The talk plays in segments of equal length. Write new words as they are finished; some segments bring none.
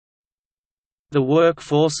The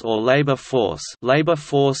workforce or labor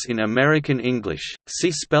force in American English, see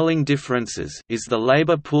spelling differences, is the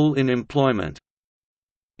labor pool in employment.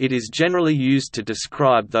 It is generally used to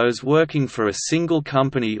describe those working for a single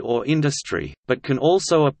company or industry, but can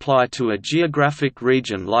also apply to a geographic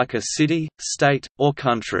region like a city, state, or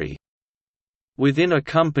country. Within a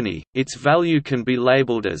company, its value can be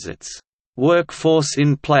labeled as its workforce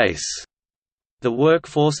in place. The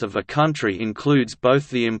workforce of a country includes both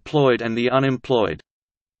the employed and the unemployed.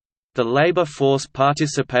 The labor force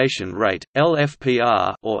participation rate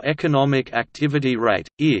 (LFPR) or economic activity rate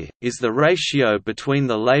 (EAR) is the ratio between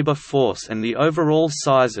the labor force and the overall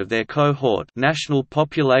size of their cohort national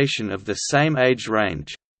population of the same age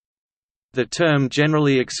range. The term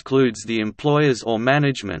generally excludes the employers or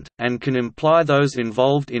management, and can imply those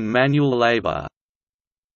involved in manual labor.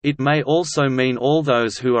 It may also mean all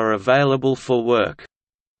those who are available for work.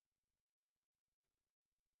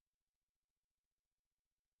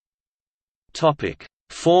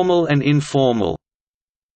 Formal and informal.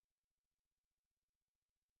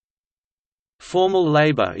 Formal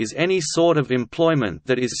labor is any sort of employment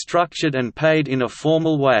that is structured and paid in a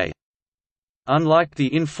formal way. Unlike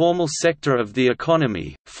the informal sector of the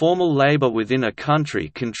economy, formal labor within a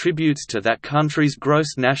country contributes to that country's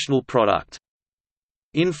gross national product.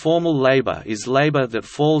 Informal labor is labor that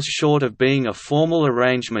falls short of being a formal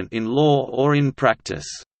arrangement in law or in practice.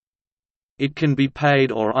 It can be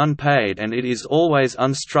paid or unpaid, and it is always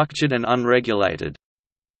unstructured and unregulated.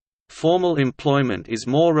 Formal employment is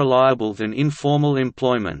more reliable than informal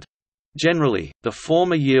employment. Generally, the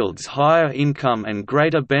former yields higher income and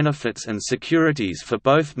greater benefits and securities for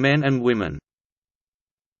both men and women.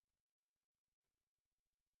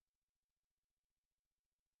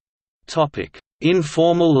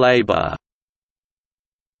 Informal labor.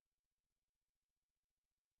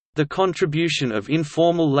 The contribution of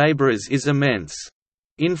informal laborers is immense.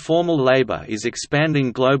 Informal labor is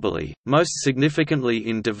expanding globally, most significantly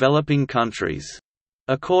in developing countries.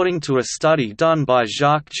 According to a study done by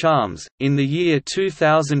Jacques Charmes, in the year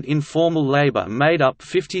 2000 informal labor made up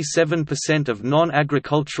 57% of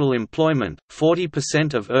non-agricultural employment,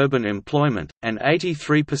 40% of urban employment, and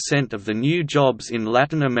 83% of the new jobs in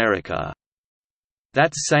Latin America.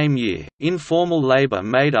 That same year, informal labor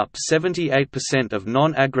made up 78% of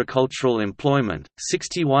non-agricultural employment,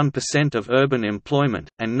 61% of urban employment,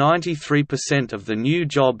 and 93% of the new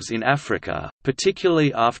jobs in Africa.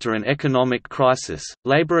 Particularly after an economic crisis,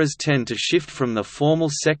 laborers tend to shift from the formal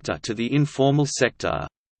sector to the informal sector.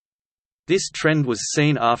 This trend was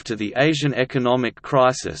seen after the Asian economic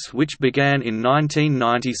crisis, which began in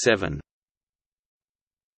 1997.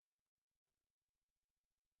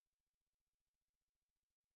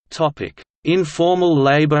 Informal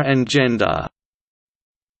labor and gender.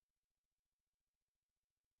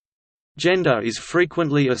 Gender is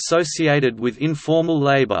frequently associated with informal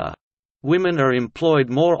labor. Women are employed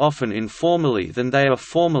more often informally than they are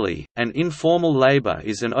formally, and informal labor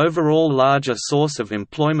is an overall larger source of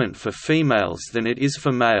employment for females than it is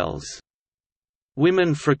for males.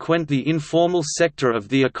 Women frequent the informal sector of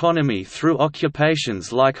the economy through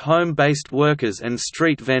occupations like home-based workers and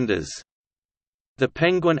street vendors. The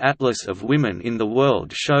Penguin Atlas of Women in the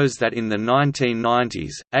World shows that in the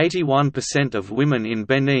 1990s, 81% of women in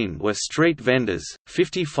Benin were street vendors,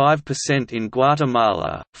 55% in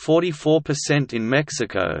Guatemala, 44% in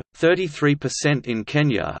Mexico, 33% in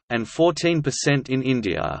Kenya, and 14% in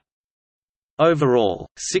India. Overall,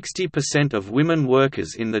 60% of women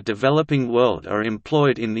workers in the developing world are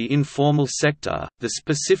employed in the informal sector. The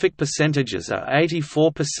specific percentages are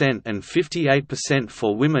 84% and 58%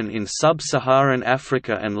 for women in sub-Saharan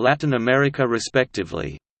Africa and Latin America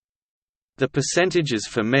respectively. The percentages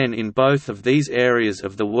for men in both of these areas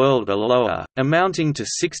of the world are lower, amounting to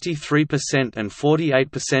 63% and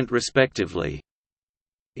 48% respectively.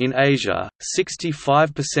 In Asia,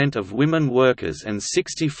 65% of women workers and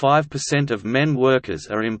 65% of men workers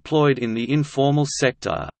are employed in the informal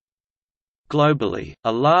sector. Globally,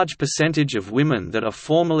 a large percentage of women that are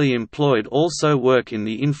formally employed also work in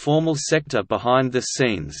the informal sector behind the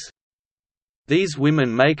scenes. These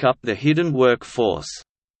women make up the hidden workforce.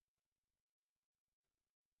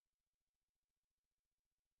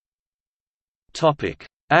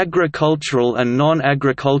 Agricultural and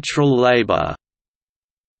non-agricultural labor.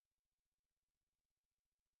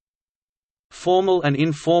 Formal and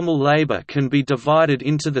informal labor can be divided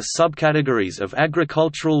into the subcategories of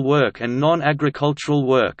agricultural work and non-agricultural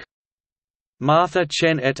work. Martha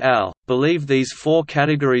Chen et al. Believe these four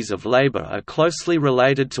categories of labor are closely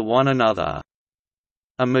related to one another.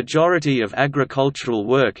 A majority of agricultural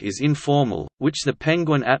work is informal, which the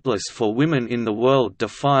Penguin Atlas for Women in the World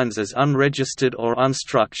defines as unregistered or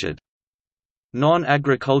unstructured.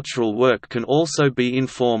 Non-agricultural work can also be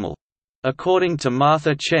informal. According to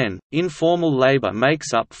Martha Chen, informal labor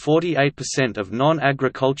makes up 48% of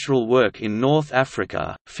non-agricultural work in North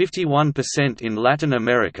Africa, 51% in Latin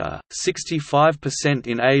America, 65%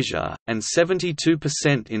 in Asia, and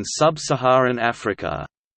 72% in sub-Saharan Africa.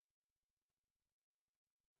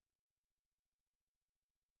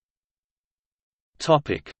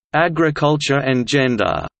 Agriculture and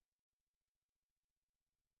gender.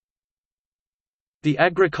 The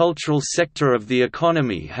agricultural sector of the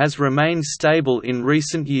economy has remained stable in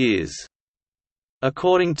recent years.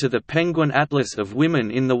 According to the Penguin Atlas of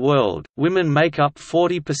Women in the World, women make up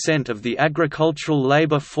 40% of the agricultural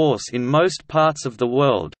labor force in most parts of the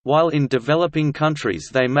world, while in developing countries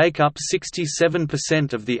they make up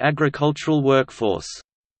 67% of the agricultural workforce.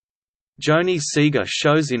 Joni Seeger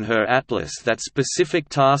shows in her atlas that specific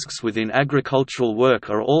tasks within agricultural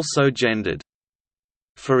work are also gendered.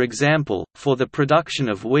 For example, for the production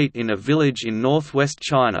of wheat in a village in northwest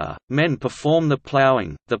China, men perform the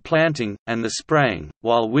plowing, the planting, and the spraying,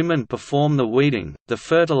 while women perform the weeding, the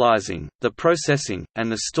fertilizing, the processing,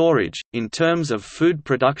 and the storage. In terms of food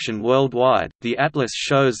production worldwide, the atlas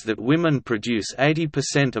shows that women produce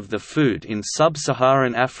 80% of the food in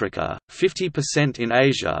sub-Saharan Africa, 50% in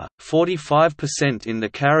Asia, 45% in the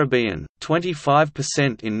Caribbean,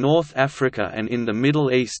 25% in North Africa and in the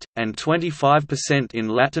Middle East, and 25%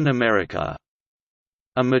 in Latin America.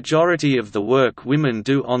 A majority of the work women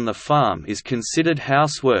do on the farm is considered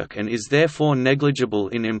housework and is therefore negligible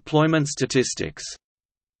in employment statistics.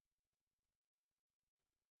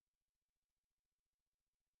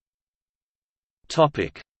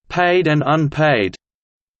 Paid and unpaid.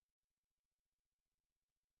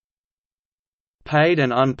 Paid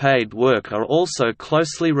and unpaid work are also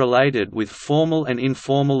closely related with formal and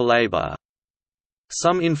informal labor.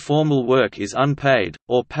 Some informal work is unpaid,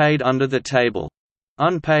 or paid under the table.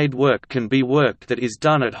 Unpaid work can be work that is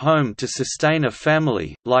done at home to sustain a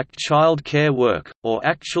family, like child care work, or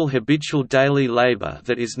actual habitual daily labor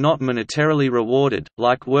that is not monetarily rewarded,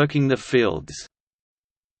 like working the fields.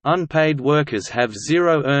 Unpaid workers have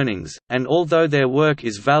zero earnings, and although their work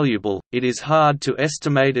is valuable, it is hard to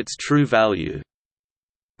estimate its true value.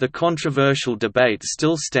 The controversial debate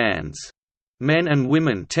still stands. Men and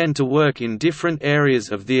women tend to work in different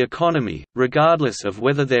areas of the economy, regardless of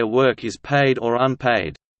whether their work is paid or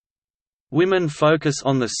unpaid. Women focus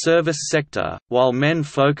on the service sector, while men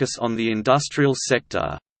focus on the industrial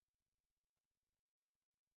sector.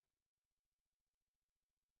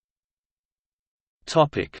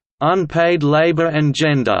 Unpaid labor and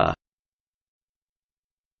gender.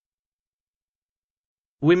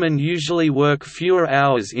 Women usually work fewer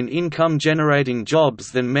hours in income-generating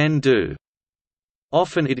jobs than men do.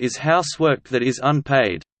 Often it is housework that is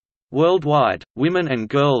unpaid. Worldwide, women and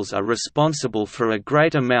girls are responsible for a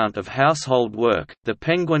great amount of household work. The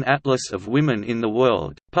Penguin Atlas of Women in the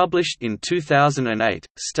World, published in 2008,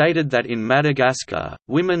 stated that in Madagascar,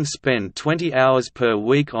 women spend 20 hours per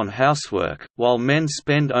week on housework, while men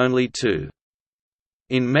spend only 2.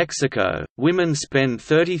 In Mexico, women spend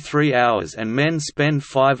 33 hours and men spend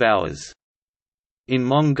 5 hours. In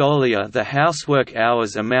Mongolia, the housework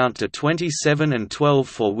hours amount to 27 and 12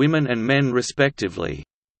 for women and men respectively.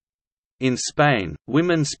 In Spain,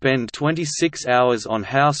 women spend 26 hours on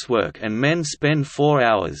housework and men spend 4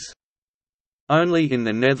 hours. Only in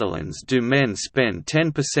the Netherlands do men spend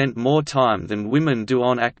 10% more time than women do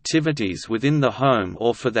on activities within the home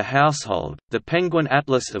or for the household. The Penguin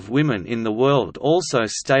Atlas of Women in the World also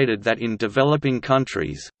stated that in developing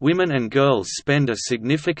countries, women and girls spend a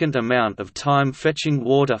significant amount of time fetching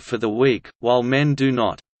water for the week, while men do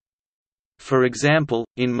not. For example,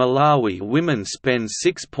 in Malawi, women spend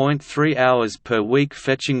 6.3 hours per week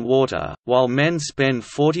fetching water, while men spend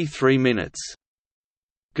 43 minutes.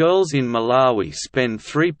 Girls in Malawi spend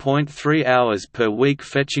 3.3 hours per week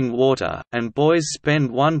fetching water, and boys spend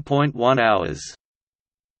 1.1 hours.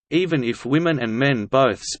 Even if women and men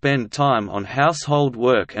both spend time on household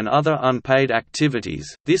work and other unpaid activities,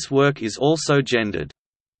 this work is also gendered.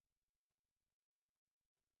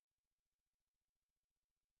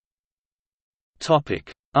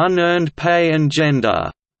 Unearned pay and gender.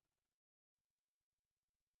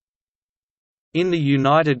 In the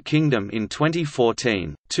United Kingdom in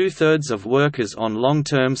 2014, two-thirds of workers on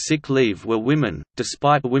long-term sick leave were women,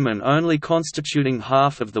 despite women only constituting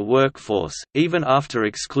half of the workforce, even after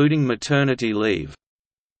excluding maternity leave.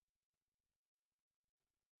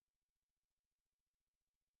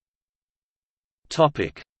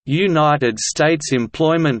 United States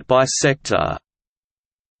employment by sector.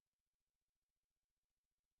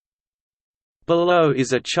 Below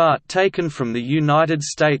is a chart taken from the United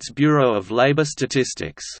States Bureau of Labor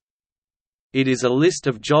Statistics. It is a list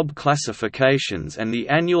of job classifications and the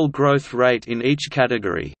annual growth rate in each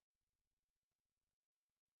category.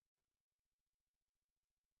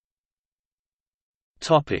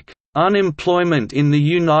 Unemployment in the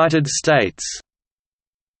United States.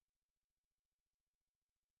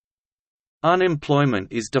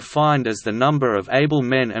 Unemployment is defined as the number of able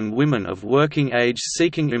men and women of working age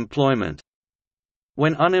seeking employment.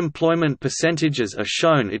 When unemployment percentages are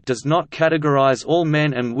shown, it does not categorize all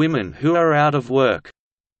men and women who are out of work.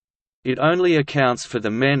 It only accounts for the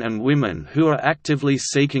men and women who are actively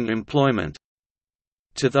seeking employment.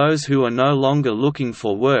 To those who are no longer looking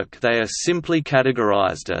for work, they are simply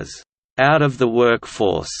categorized as out of the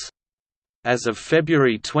workforce. As of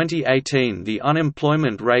February 2018, the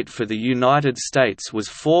unemployment rate for the United States was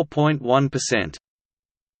 4.1%.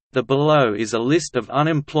 The below is a list of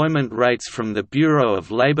unemployment rates from the Bureau of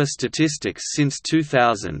Labor Statistics since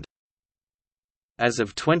 2000. As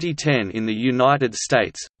of 2010 in the United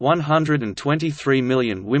States, 123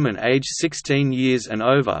 million women aged 16 years and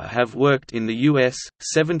over have worked in the U.S.,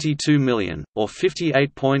 72 million, or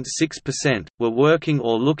 58.6%, were working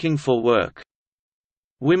or looking for work.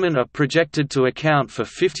 Women are projected to account for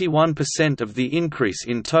 51% of the increase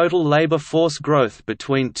in total labor force growth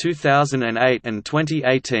between 2008 and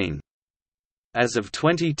 2018. As of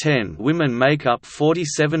 2010, women make up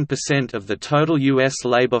 47% of the total U.S.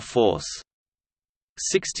 labor force.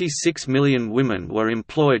 66 million women were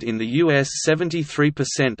employed in the U.S.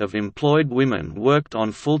 73% of employed women worked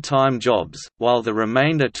on full-time jobs, while the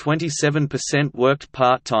remainder 27% worked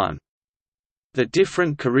part-time. The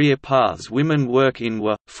different career paths women work in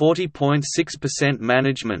were, 40.6%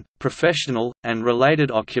 management, professional, and related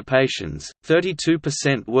occupations,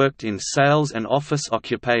 32% worked in sales and office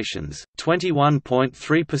occupations,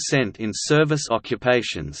 21.3% in service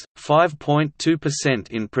occupations, 5.2%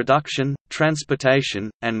 in production, transportation,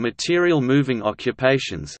 and material moving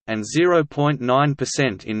occupations, and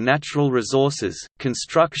 0.9% in natural resources,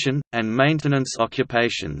 construction, and maintenance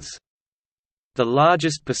occupations. The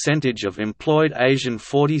largest percentage of employed Asian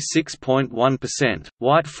 46.1%,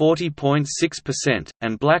 white 40.6%,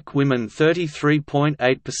 and black women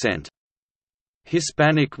 33.8%.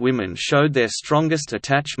 Hispanic women showed their strongest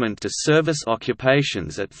attachment to service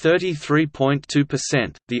occupations at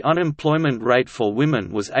 33.2%. The unemployment rate for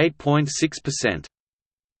women was 8.6%.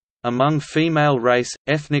 Among female race,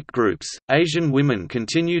 ethnic groups, Asian women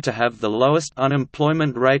continue to have the lowest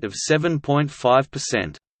unemployment rate of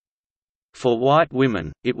 7.5%. For white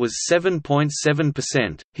women, it was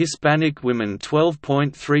 7.7%, Hispanic women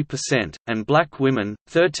 12.3%, and black women,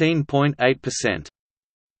 13.8%.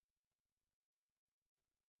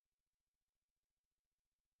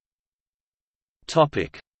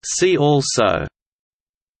 See also: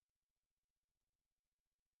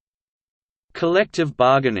 collective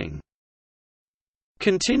bargaining,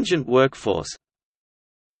 contingent workforce,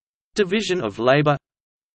 division of labor,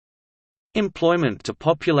 employment to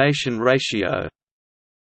population ratio,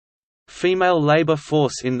 female labor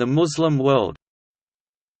force in the Muslim world,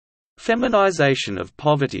 feminization of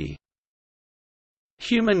poverty,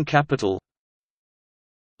 human capital,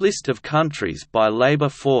 list of countries by labor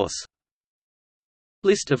force,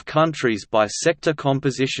 list of countries by sector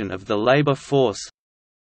composition of the labor force,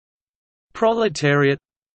 proletariat,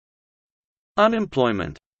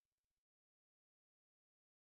 unemployment.